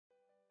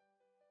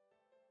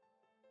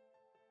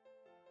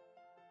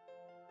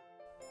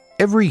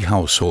Every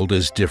household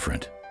is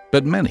different,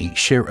 but many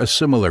share a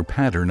similar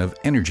pattern of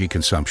energy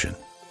consumption.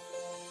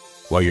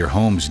 While your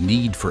home's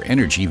need for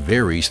energy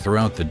varies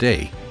throughout the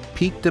day,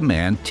 peak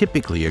demand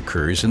typically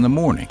occurs in the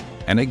morning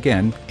and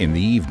again in the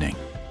evening.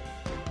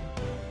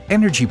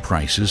 Energy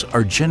prices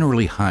are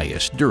generally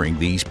highest during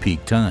these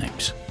peak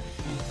times.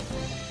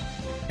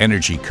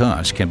 Energy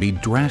costs can be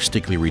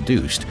drastically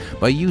reduced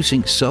by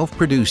using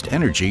self-produced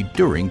energy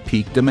during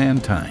peak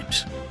demand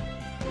times.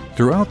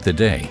 Throughout the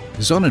day,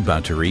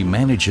 sonnenBatterie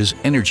manages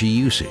energy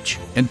usage,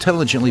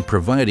 intelligently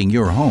providing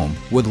your home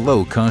with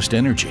low-cost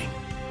energy.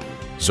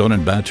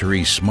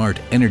 sonnenBatterie's Smart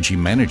Energy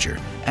Manager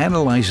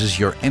analyzes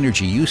your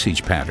energy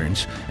usage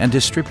patterns and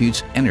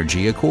distributes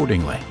energy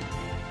accordingly.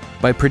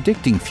 By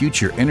predicting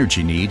future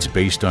energy needs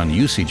based on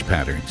usage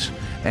patterns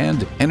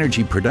and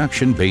energy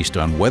production based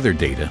on weather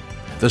data,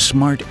 the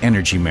Smart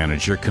Energy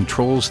Manager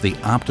controls the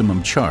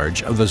optimum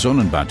charge of the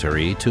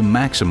sonnenBatterie to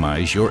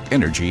maximize your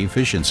energy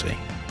efficiency.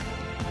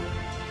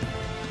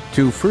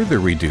 To further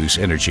reduce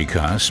energy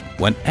costs,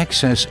 when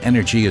excess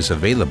energy is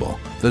available,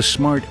 the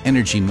Smart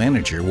Energy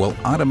Manager will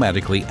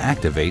automatically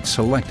activate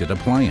selected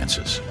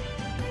appliances.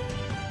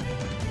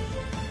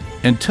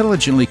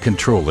 Intelligently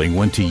controlling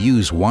when to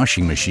use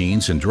washing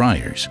machines and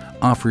dryers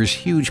offers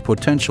huge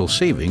potential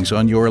savings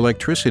on your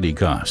electricity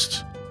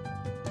costs.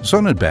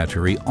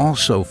 sonnenBatterie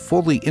also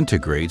fully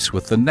integrates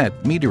with the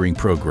net metering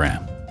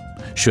program.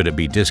 Should it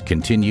be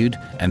discontinued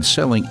and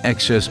selling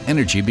excess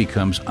energy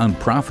becomes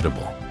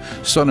unprofitable,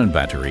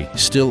 sonnenBatterie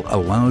still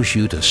allows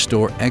you to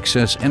store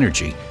excess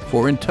energy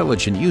for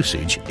intelligent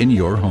usage in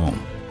your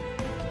home.